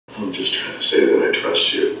I'm just trying to say that I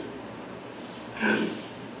trust you. And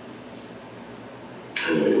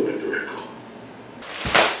I know you'll make the right call.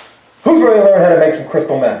 Who's ready to learn how to make some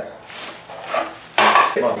crystal meth?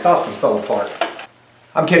 My costume fell apart.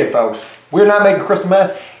 I'm kidding, folks. We're not making crystal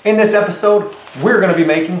meth. In this episode, we're going to be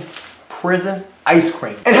making prison ice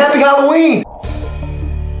cream. And happy Halloween!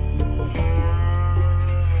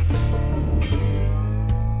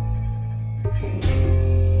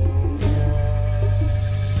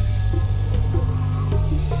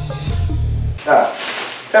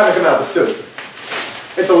 Time to come out the suit.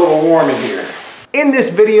 It's a little warm in here. In this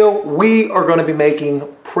video, we are going to be making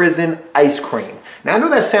prison ice cream. Now, I know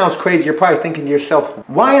that sounds crazy. You're probably thinking to yourself,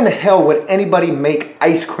 why in the hell would anybody make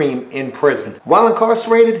ice cream in prison? While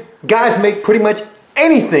incarcerated, guys make pretty much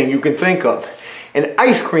anything you can think of. And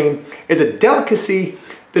ice cream is a delicacy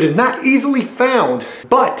that is not easily found,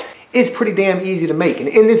 but it's pretty damn easy to make. And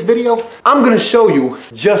in this video, I'm gonna show you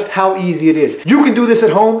just how easy it is. You can do this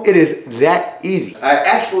at home. It is that easy. I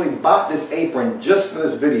actually bought this apron just for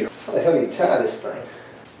this video. How the hell do you tie this thing?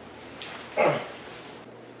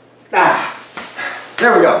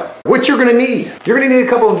 There we go. What you're gonna need. You're gonna need a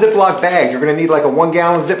couple of Ziploc bags. You're gonna need like a 1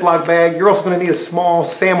 gallon Ziploc bag. You're also gonna need a small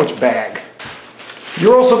sandwich bag.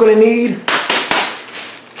 You're also gonna need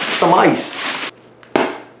some ice,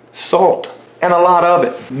 salt, and a lot of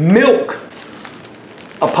it. Milk,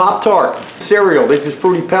 a Pop-Tart, cereal. This is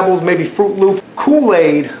Fruity Pebbles, maybe Fruit Loops,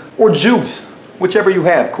 Kool-Aid, or juice, whichever you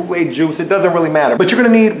have. Kool-Aid, juice, it doesn't really matter. But you're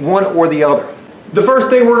gonna need one or the other. The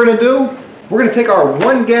first thing we're gonna do, we're gonna take our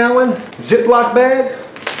 1 gallon Ziploc bag,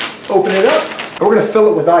 open it up, and we're gonna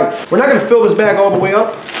fill it with ice. We're not gonna fill this bag all the way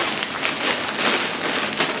up.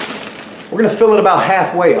 We're gonna fill it about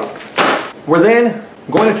halfway up. We're then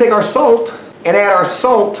going to take our salt and add our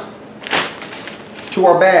salt to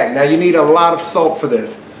our bag. Now you need a lot of salt for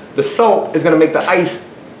this. The salt is gonna make the ice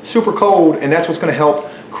super cold, and that's what's gonna help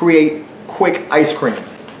create quick ice cream.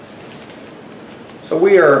 So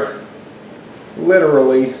we are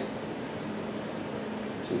literally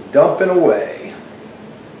just dumping away.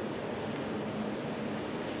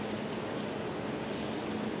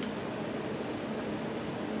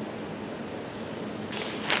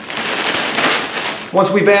 Once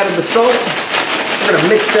we've added the salt, we're gonna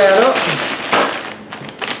mix that up.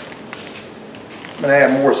 I'm gonna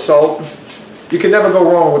add more salt. You can never go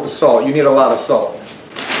wrong with the salt. You need a lot of salt.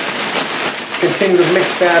 Continue to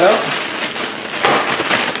mix that up.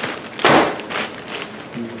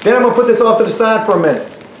 Then I'm gonna put this off to the side for a minute.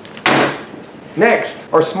 Next,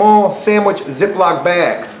 our small sandwich Ziploc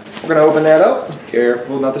bag. We're gonna open that up.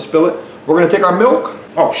 Careful not to spill it. We're gonna take our milk.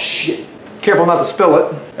 Oh shit. Careful not to spill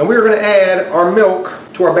it. And we're gonna add our milk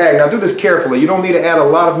to our bag. Now do this carefully. You don't need to add a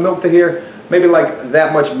lot of milk to here. Maybe like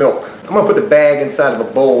that much milk. I'm gonna put the bag inside of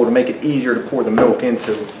a bowl to make it easier to pour the milk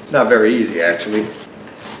into. It's not very easy actually.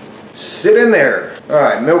 Sit in there. All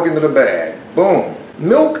right, milk into the bag. Boom.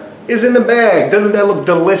 Milk is in the bag. Doesn't that look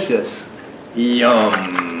delicious?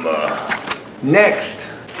 Yum. Next,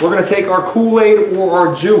 we're gonna take our Kool-Aid or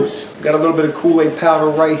our juice. Got a little bit of Kool-Aid powder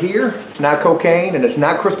right here. It's not cocaine and it's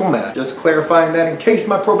not crystal meth. Just clarifying that in case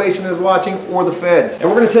my probation is watching or the feds. And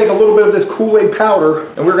we're gonna take a little bit of this Kool-Aid powder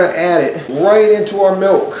and we're gonna add it right into our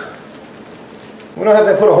milk. We don't have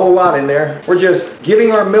to put a whole lot in there. We're just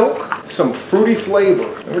giving our milk some fruity flavor.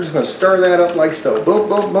 And we're just gonna stir that up like so. Boom,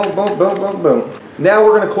 boom, boom, boom, boom, boom, boom. Now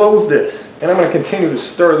we're gonna close this. And I'm gonna continue to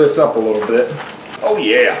stir this up a little bit. Oh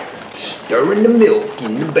yeah, stirring the milk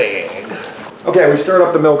in the bag. Okay, we stirred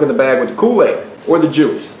up the milk in the bag with the Kool-Aid or the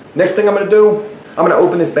juice. Next thing I'm gonna do, I'm gonna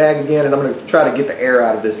open this bag again and I'm gonna try to get the air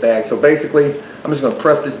out of this bag. So basically, I'm just gonna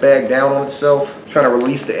press this bag down on itself, trying to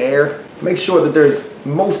release the air. Make sure that there's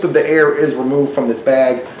most of the air is removed from this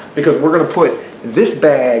bag because we're gonna put this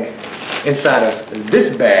bag inside of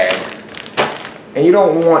this bag. And you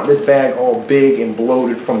don't want this bag all big and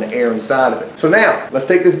bloated from the air inside of it. So now, let's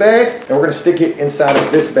take this bag and we're gonna stick it inside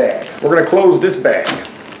of this bag. We're gonna close this bag.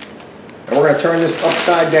 And we're gonna turn this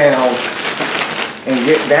upside down and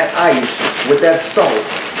get that ice with that salt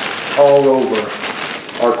all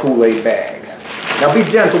over our Kool-Aid bag. Now be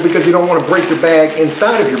gentle because you don't want to break your bag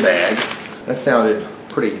inside of your bag. That sounded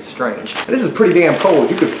pretty strange. And this is pretty damn cold.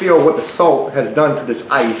 You can feel what the salt has done to this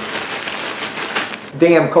ice.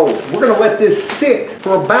 Damn cold. We're gonna let this sit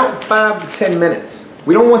for about 5 to 10 minutes.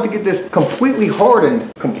 We don't want to get this completely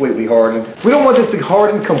hardened. We don't want this to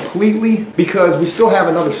harden completely because we still have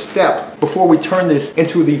another step before we turn this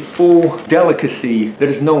into the full delicacy that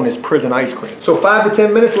is known as prison ice cream. So 5 to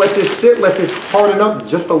 10 minutes, let this sit, let this harden up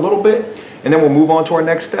just a little bit, and then we'll move on to our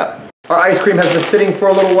next step. Our ice cream has been sitting for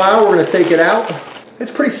a little while. We're gonna take it out It's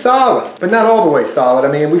pretty solid, but not all the way solid.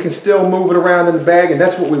 I mean, we can still move it around in the bag, and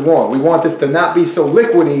that's what we want. We want this to not be so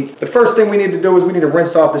liquidy. The first thing we need to do is we need to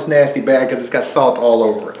rinse off this nasty bag because it's got salt all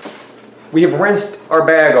over it. We have rinsed our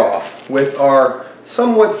bag off with our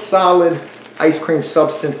somewhat solid ice cream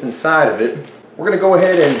substance inside of it. We're gonna go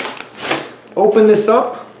ahead and open this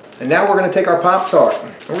up, and now we're gonna take our Pop-Tart.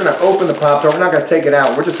 We're gonna open the Pop-Tart. We're not gonna take it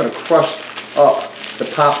out. We're just gonna crush up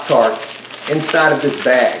the Pop-Tart inside of this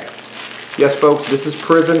bag. Yes, folks, this is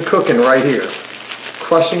prison cooking right here.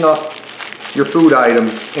 Crushing up your food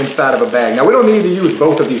items inside of a bag. Now, we don't need to use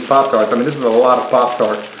both of these Pop-Tarts. I mean, this is a lot of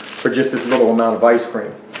Pop-Tart for just this little amount of ice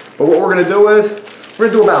cream. But what we're gonna do is, we're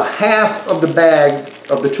gonna do about half of the bag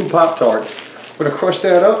of the 2 Pop-Tarts. We're gonna crush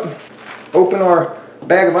that up, open our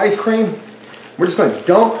bag of ice cream. We're just gonna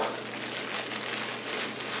dump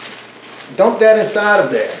that inside of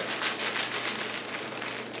there.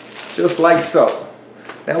 Just like so.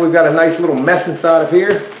 Now we've got a nice little mess inside of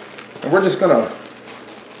here. And we're just gonna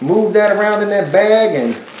move that around in that bag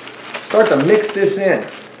and start to mix this in.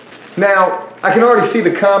 Now, I can already see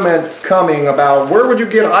the comments coming about where would you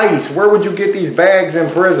get ice? Where would you get these bags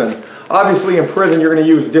in prison? Obviously in prison you're gonna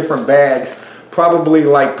use different bags. Probably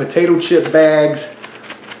like potato chip bags,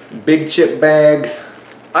 big chip bags.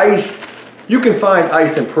 Ice, you can find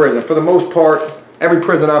ice in prison. For the most part, every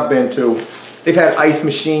prison I've been to, they've had ice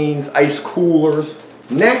machines, ice coolers.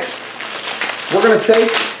 Next, we're gonna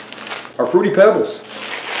take our Fruity Pebbles.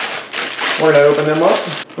 We're gonna open them up,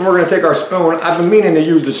 and we're gonna take our spoon. I've been meaning to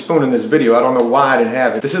use the spoon in this video. I don't know why I didn't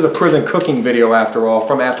have it. This is a prison cooking video after all,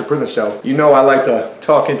 from After Prison Show. You know I like to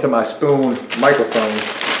talk into my spoon microphone.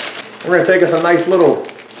 We're gonna take us a nice little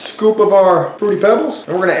scoop of our Fruity Pebbles,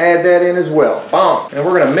 and we're gonna add that in as well. Bomb. And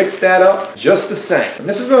we're gonna mix that up just the same. And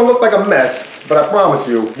this is gonna look like a mess, but I promise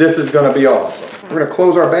you, this is gonna be awesome. We're gonna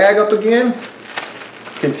close our bag up again,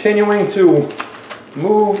 continuing to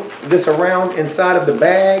move this around inside of the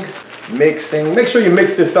bag, mixing. Make sure you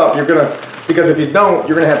mix this up. Because if you don't,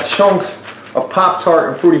 you're gonna have chunks of Pop-Tart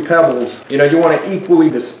and Fruity Pebbles. You know, you wanna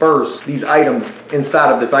equally disperse these items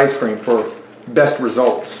inside of this ice cream for best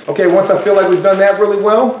results. Okay, once I feel like we've done that really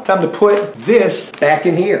well, time to put this back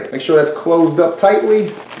in here. Make sure that's closed up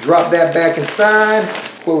tightly. Drop that back inside.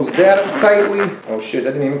 Close that up tightly. Oh shit,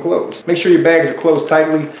 that didn't even close. Make sure your bags are closed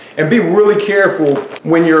tightly, and be really careful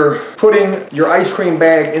when you're putting your ice cream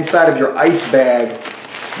bag inside of your ice bag,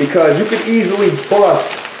 because you could easily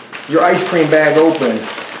bust your ice cream bag open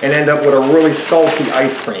and end up with a really salty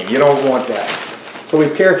ice cream. You don't want that. So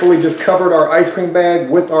we've carefully just covered our ice cream bag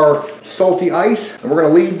with our salty ice, and we're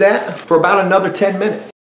gonna leave that for about another 10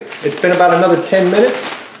 minutes. It's been about another 10 minutes,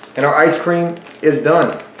 and our ice cream is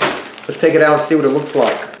done. Let's take it out and see what it looks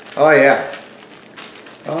like. Oh yeah.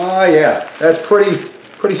 Oh yeah, that's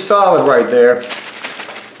pretty solid right there.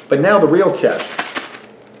 But now the real test.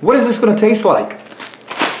 What is this gonna taste like?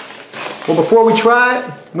 Well, before we try it,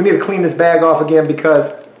 we need to clean this bag off again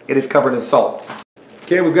because it is covered in salt.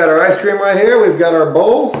 Okay, we've got our ice cream right here. We've got our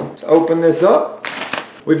bowl. Let's open this up.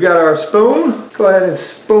 We've got our spoon. Go ahead and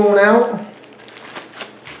spoon out.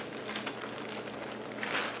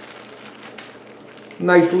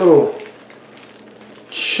 Nice little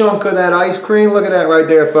chunk of that ice cream. Look at that right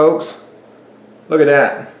there, folks. Look at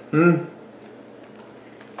that.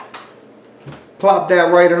 Plop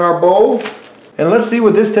that right in our bowl. And let's see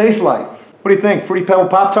what this tastes like. What do you think? Fruity Pebble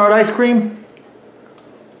Pop-Tart ice cream?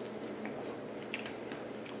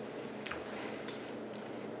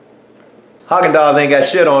 Haagen-Dazs ain't got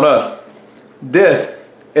shit on us. This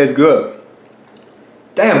is good.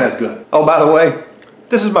 Damn, that's good. Oh, by the way,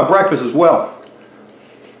 this is my breakfast as well.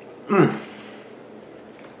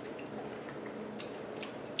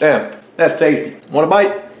 Damn, that's tasty. Want a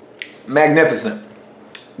bite? Magnificent.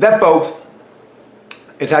 That, folks,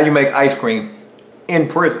 is how you make ice cream in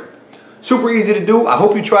prison. Super easy to do. I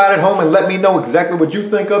hope you try it at home and let me know exactly what you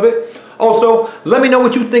think of it. Also, let me know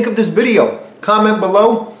what you think of this video. Comment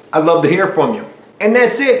below. I'd love to hear from you. And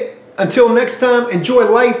that's it. Until next time, enjoy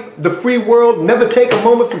life, the free world, never take a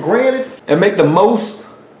moment for granted, and make the most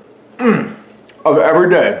of every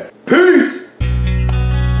day. Peace!